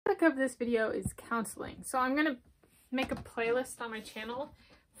topic of this video is counseling. So I'm going to make a playlist on my channel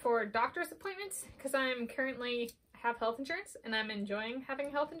for doctor's appointments because I have health insurance and I'm enjoying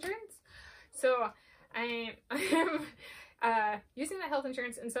having health insurance. So I am using that health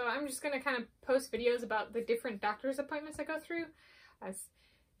insurance, and so I'm just going to kind of post videos about the different doctor's appointments I go through as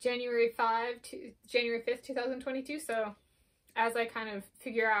January 5th, 2022. So as I kind of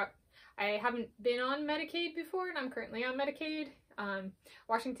figure out, I haven't been on Medicaid before, and I'm currently on Medicaid,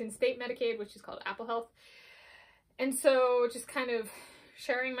 Washington State Medicaid, which is called Apple Health. And so just kind of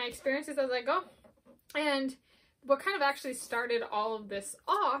sharing my experiences as I go. And what kind of actually started all of this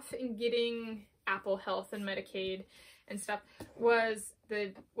off in getting Apple Health and Medicaid and stuff was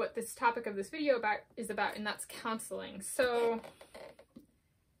what this topic of this video is about, and that's counseling. So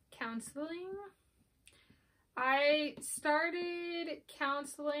counseling, I started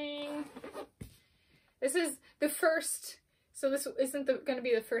counseling. This is the first, so this isn't going to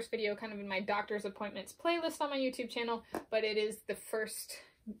be the first video kind of in my doctor's appointments playlist on my YouTube channel, but it is the first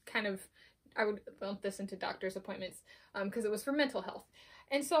kind of, I would lump this into doctor's appointments because it was for mental health.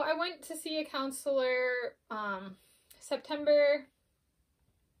 And so I went to see a counselor September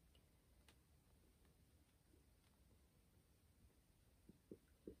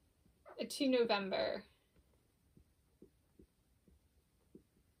to November.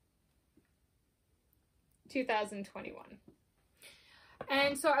 ...2021.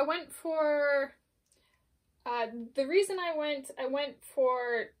 And so I went for... the reason I went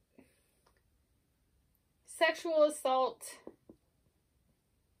for sexual assault.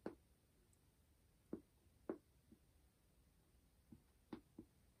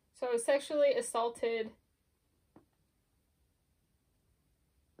 So I was sexually assaulted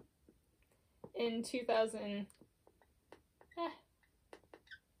in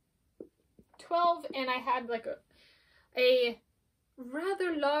 2012, and I had like a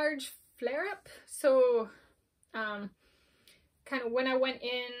rather large flare-up. So kind of when I went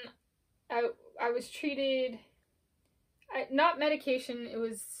in, I was treated, not medication, it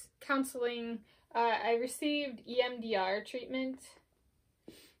was counseling. I received EMDR treatment,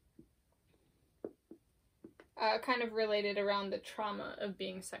 kind of related around the trauma of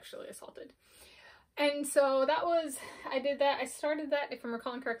being sexually assaulted. And so that was, I did that. I started that, if I'm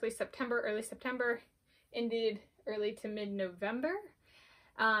recalling correctly, early September, ended early to mid-November.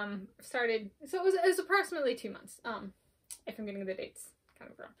 Started, so it was approximately 2 months, if I'm getting the dates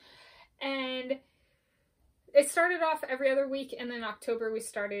kind of wrong. And it started off every other week, and then October we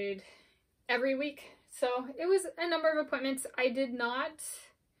started every week. So it was a number of appointments.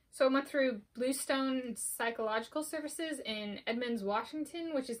 So I went through Bluestone Psychological Services in Edmonds,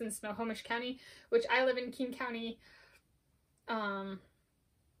 Washington, which is in Snohomish County, which I live in King County. In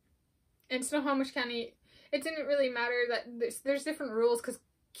Snohomish County, it didn't really matter that there's different rules because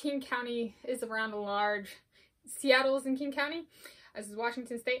King County is around a large, Seattle is in King County, as is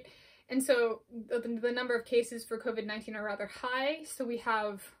Washington State. And so the number of cases for COVID-19 are rather high, so we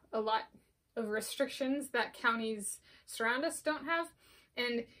have a lot of restrictions that counties surround us don't have.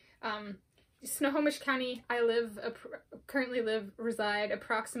 And Snohomish County, I reside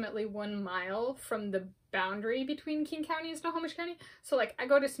approximately 1 mile from the boundary between King County and Snohomish County. So like I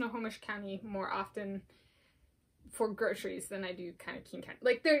go to Snohomish County more often for groceries than I do kind of King County.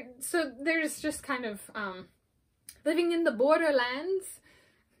 Like there's just kind of living in the borderlands.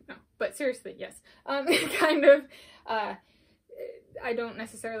 No, but seriously, yes. Kind of I don't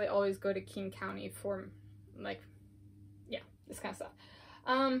necessarily always go to King County for like, yeah, this kind of stuff.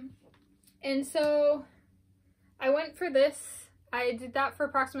 And so I went for this. I did that for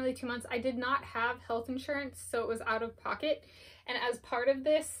approximately 2 months. I did not have health insurance, so it was out of pocket. And as part of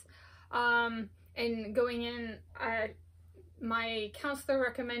this, and going in, my counselor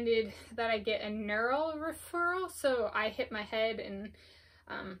recommended that I get a neural referral. So I hit my head and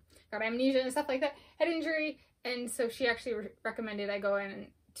got amnesia and stuff like that, head injury. And so she actually recommended I go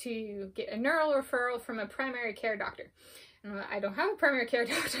in to get a neural referral from a primary care doctor. I don't have a primary care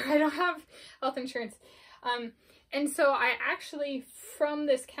doctor. I don't have health insurance. And so I actually, from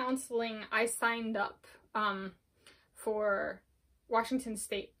this counseling, I signed up for Washington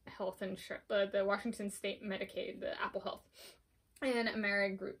State Health Insurance, the Washington State Medicaid, the Apple Health, and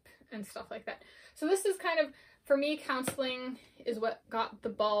AmeriGroup and stuff like that. So this is kind of, for me, counseling is what got the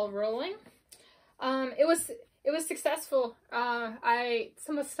ball rolling. It was successful.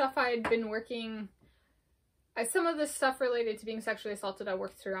 Some of the stuff I had been working, some of the stuff related to being sexually assaulted I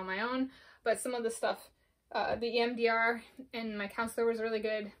worked through on my own, but some of the stuff, the EMDR and my counselor was really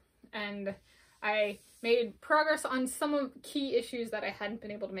good, and I made progress on some of key issues that I hadn't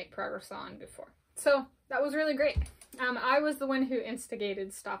been able to make progress on before. So that was really great. I was the one who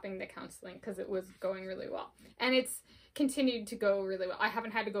instigated stopping the counseling because it was going really well. And it's continued to go really well. I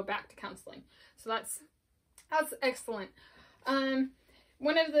haven't had to go back to counseling. So that's excellent.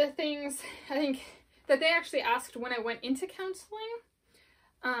 One of the things I think that they actually asked when I went into counseling,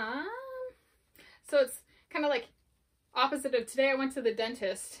 so it's kind of like opposite of today. I went to the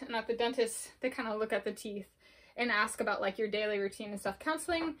dentist, and at the dentist, they kind of look at the teeth and ask about like your daily routine and stuff.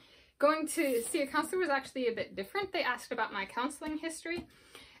 Counseling, going to see a counselor was actually a bit different. They asked about my counseling history,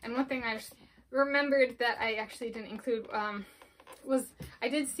 and one thing I just remembered that I actually didn't include was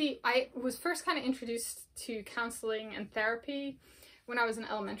I was first kind of introduced to counseling and therapy when I was in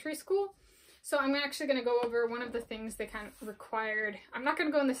elementary school. So I'm actually going to go over one of the things they kind of required. I'm not going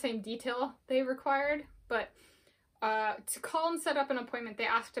to go in the same detail they required, but to call and set up an appointment, they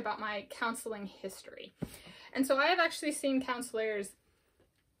asked about my counseling history. And so I have actually seen counselors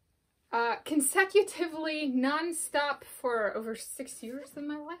consecutively, non-stop for over 6 years of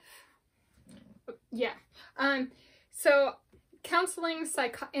my life. Yeah. So counseling,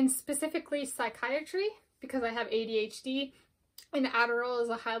 and specifically psychiatry, because I have ADHD, and Adderall is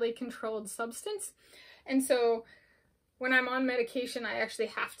a highly controlled substance. And so when I'm on medication, I actually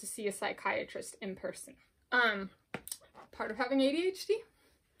have to see a psychiatrist in person. Part of having ADHD,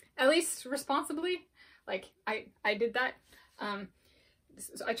 at least responsibly, like I did that.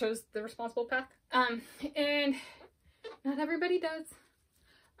 So I chose the responsible path. And not everybody does.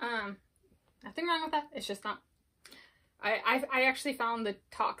 Nothing wrong with that. It's just not. I actually found the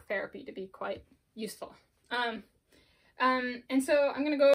talk therapy to be quite useful. And so I'm gonna go